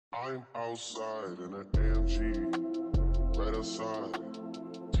I'm outside in an AMG, right outside,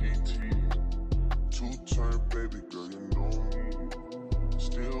 TT, two-turn baby girl, you know me.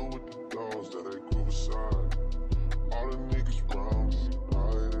 Still with the dogs that I grew beside. All the niggas round me,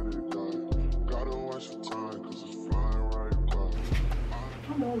 died and they died. Gotta watch the time, cause it's flying right by.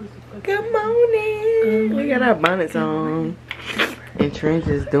 Good morning. We got our bonnets on. And Trent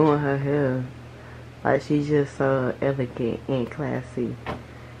is doing her hair. Like she's just so elegant and classy.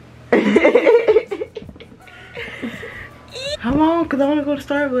 How long? Cause I want to go to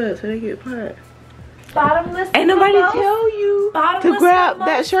Starbucks so they get pot. Bottomless. Ain't nobody tell you to grab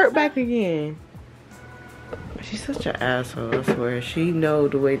that shirt back again. She's such an asshole, I swear. She know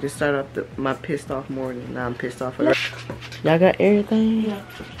the way to start off my pissed off morning. Now I'm pissed off. Y'all got everything? Yeah.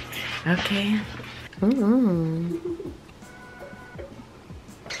 Okay.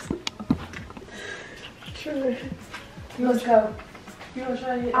 Sure. Let's go. You wanna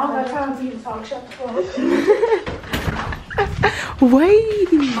try it? I don't have time for you to talk. Shut the fuck up. Wait.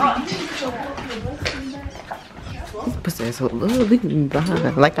 Possess a little leave me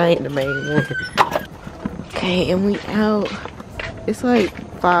behind. Like I ain't the main one. Okay, and we out. It's like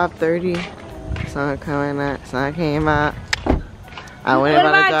 5:30. Sun coming out. Sun came out. I went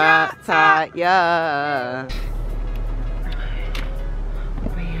about the drop top. Yeah.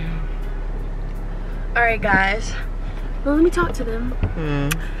 Alright guys, well, let me talk to them.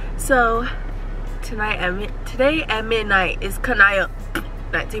 So today at midnight is Kanaya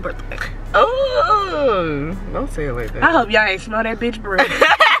 19th birthday. Oh, don't say it like that. I hope y'all ain't smell that bitch breath.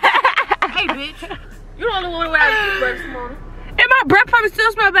 Hey bitch, you the only one without a breath this morning. And my breath probably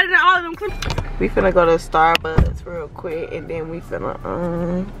still smell better than all of them clips. We finna go to Starbucks real quick and then we finna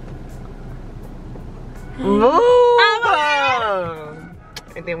move.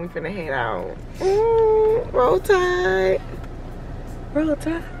 And then we finna head out. Roll Tide. Roll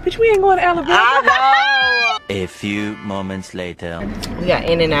Tide? Bitch, we ain't going to Alabama. I know. A few moments later. We got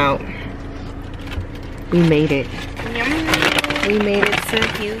in and out. We made it. We made it to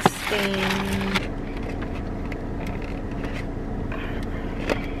Houston.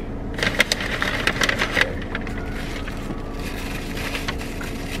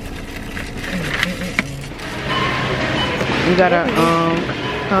 We got our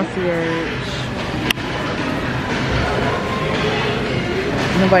concierge.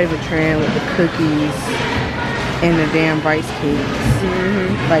 Nobody but Tran with the cookies and the damn rice cakes.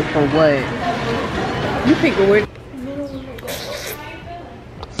 Like for what? You pick a word.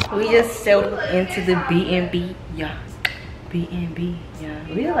 We just settled into the B&B. Yeah. B&B. Yeah.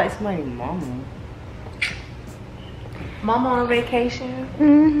 We look like somebody's mama. Mama on vacation.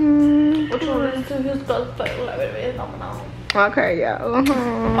 What you want to listen to? Who's supposed to play with Mama? Okay, y'all.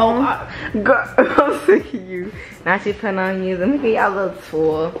 Oh, girl, I'm sick of you. Now she putting on music. Look at y'all little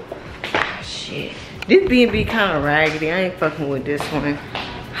tour. Shit. This B&B kind of raggedy. I ain't fucking with this one.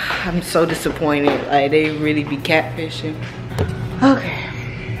 I'm so disappointed. Like, they really be catfishing. Okay.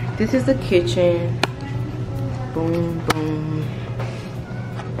 This is the kitchen. Boom, boom.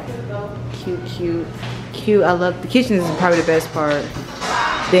 Cute, cute. Cute. I love the kitchen. Is probably the best part.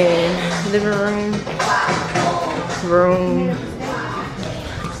 Then living room,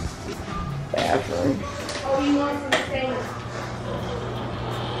 bathroom.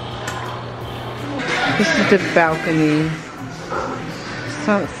 This is the balcony.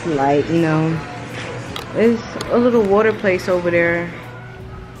 Something light, you know. There's a little water place over there.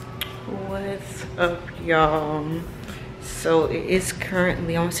 What's up, y'all? So it is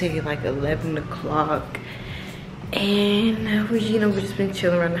currently, I want to say like 11 o'clock. And we, you know, we just been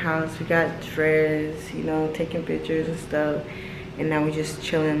chilling around the house. We got dressed, you know, taking pictures and stuff. And now we just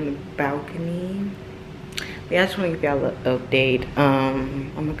chilling in the balcony. But yeah, I just want to give y'all an update.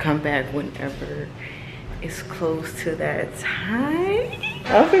 I'm gonna come back whenever it's close to that time.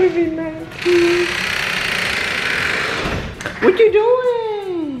 I'm gonna be 19. What you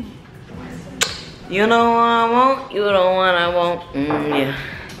doing? You know what I want, you know what I want. Yeah.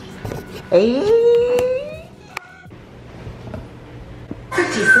 Hey.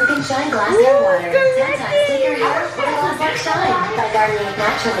 Slip and Shine Glass Hair Water. 10 times thicker hair with a glass like shine by Garnier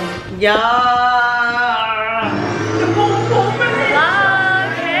Naturally. Yeah.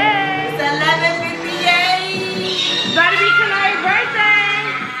 hey. It's 11:58. Better be Kanay's birthday.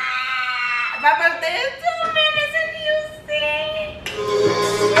 My birthday is 2 minutes in Houston.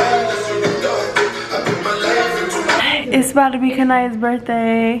 It's about to be Kanay's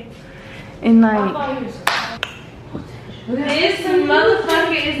birthday. And like, this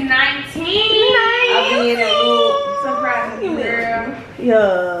motherfucker is 19. I'll be in a little Surprise me, girl.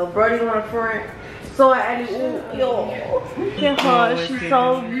 yeah, Brody on the front. So I yo. Look at her, she's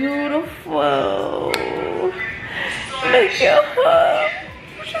so beautiful. Look at her.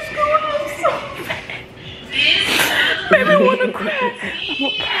 She's going on so fast. Baby, I wanna cry. I'm a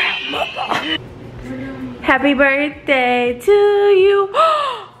proud mother. Happy birthday to you.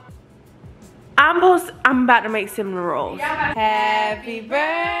 I'm about to make cinnamon rolls. Happy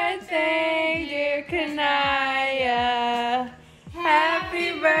birthday, dear Kanaya.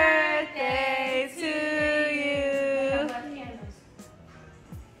 Happy birthday to you.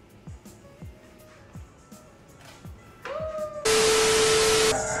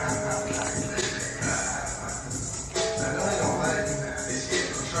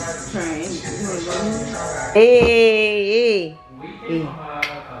 Hey.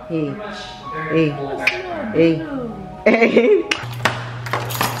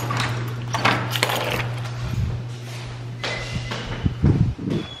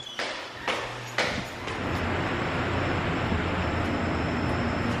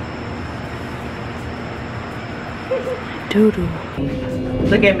 Doodoo.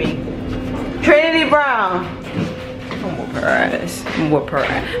 Look at me. Trinity Brown. I'm whoop her ass. I'm whoop her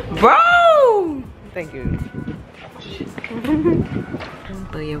ass. Bro! Thank you.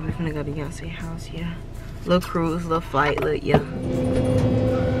 But yeah, we're gonna go to Beyonce's house, yeah. Little cruise, little flight, little, yeah.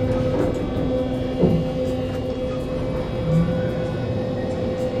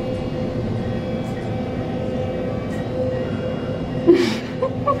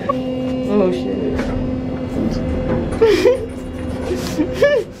 Oh shit.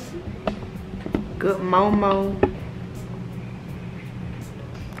 Good Momo.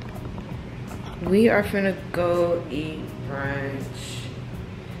 We are finna go eat brunch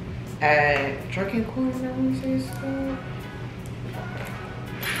at Truck and Corn, I wanna say it's called.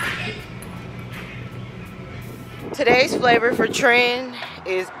 Today's flavor for Trin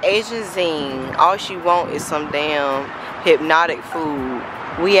is Asian Zing. All she want is some damn hypnotic food.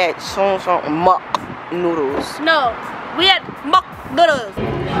 We at Song Muk Noodles. No, we had Muk Noodles.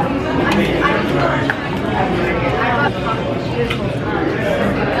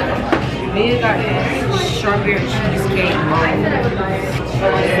 We got this strawberry cheesecake bowl.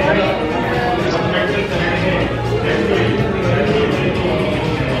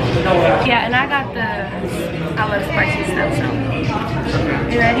 Yeah, and I got the, I love spicy stuff, so.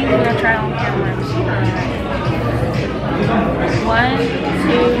 You ready? We're gonna try on camera. 1,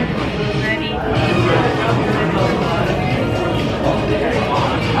 2, ready.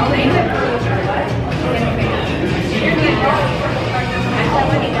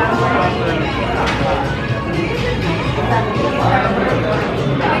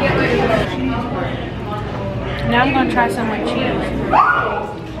 Now I'm gonna try some with cheese.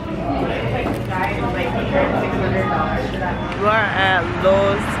 We are at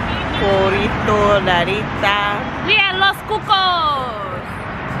Los Corritos Larita. We at Los Cucos.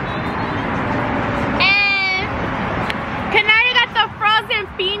 And Kanaya got the frozen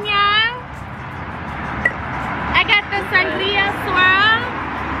piña. I got the sangria swirl.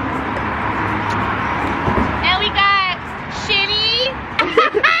 And we got Shitty.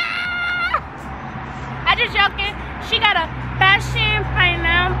 I just joking. She got a passion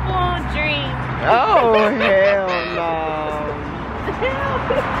pineapple drink. Oh, hell no.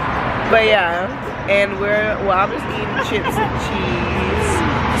 But yeah, and I'm just eating chips and cheese.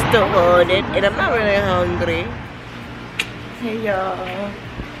 Still holding, and I'm not really hungry. Hey y'all.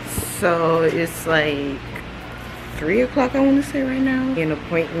 So it's like 3 o'clock, I want to say right now. An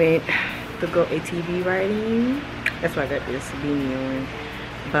appointment to go ATV riding. That's why I got this beanie on.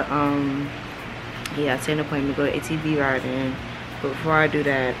 But yeah, I set an appointment to go ATV riding. But before I do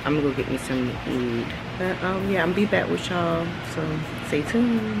that, I'm gonna go get me something to eat. But yeah, I'm gonna be back with y'all, so stay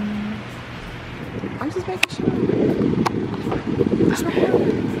tuned. I'm just making sure.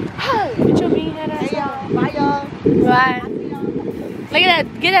 Get your bean head ass out. Bye y'all. Bye. Look at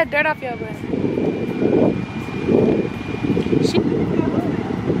that. Get that dirt off your butt.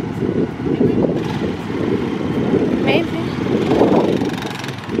 Maybe.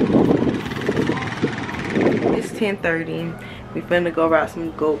 It's 10:30. We finna go ride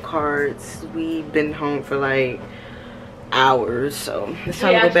some go-karts. We've been home for like hours, so it's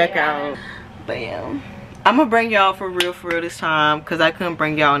time to go back out. But yeah, I'm gonna bring y'all for real this time, because I couldn't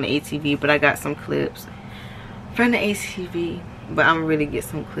bring y'all on the ATV, but I got some clips from the ATV. But I'm really get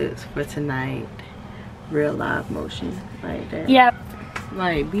some clips for tonight, real live motion like that. Yep.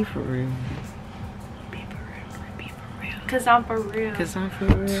 Like, be for real. Be for real. Cause I'm for real. Cause I'm for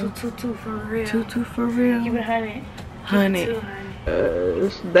real. Two for real. Two for real. Keep it 100. 100.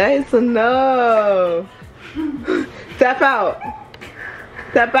 That's enough. Step out.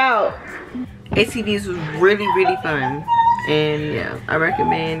 Step out. ATVs was really, really fun. And yeah, I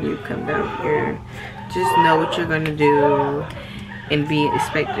recommend you come down here. Just know what you're gonna do and be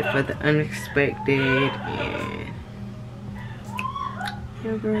expected for the unexpected. And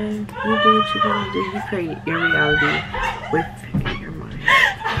yeah, girl, you do what you're gonna do. You create your reality with your mind.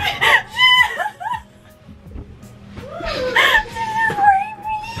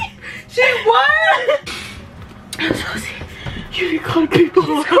 She what? I'm so sick. You call people.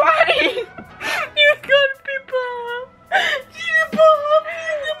 She's crying. You call people. She's pulled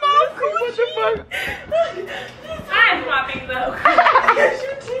in my coochie. What the fuck? I ain't popping though.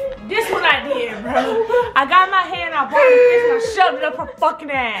 This what I did, bro. I got my hand, I brought this and I shoved it up her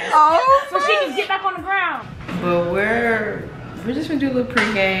fucking ass. Oh, so she can get back on the ground. well, we're just gonna do a little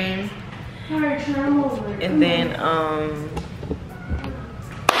pregame. And then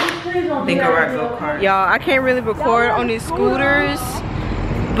then go ride go-kart. Y'all, I can't really record on these scooters,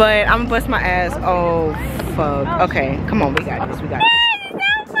 but I'm gonna bust my ass. Oh fuck. Okay, come on, we got this. We got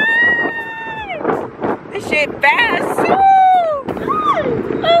this. This shit fast.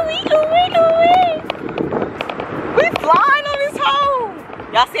 We flying on this hole.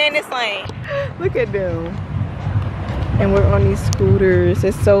 Y'all seeing this lane? Look at them. And we're on these scooters.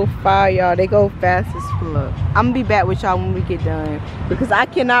 It's so fire, y'all. They go fast as fuck. I'm gonna be back with y'all when we get done because I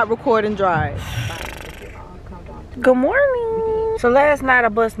cannot record and drive. Good morning. So last night I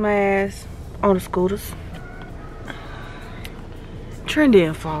bust my ass on the scooters. Trendy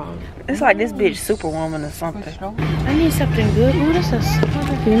and fall. It's like this bitch Superwoman or something. I need something good. What is this?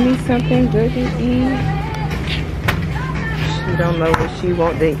 Give me something good to eat. She don't know what she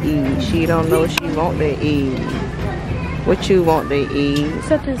want to eat. She don't know what she want to eat. What you want to eat?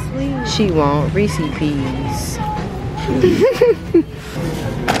 Something sweet. She want Reese Peas.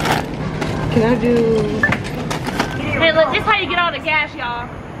 Can I do? Hey, look, this is how you get all the gas, y'all.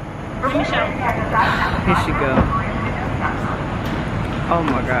 Let me show you. Here she go. Oh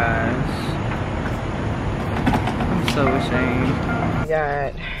my gosh. I'm so ashamed. We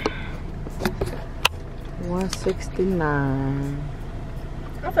got 169.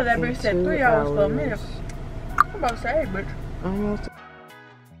 I thought that bitch said 3 hours for a minute. I'm about to say, bitch. Almost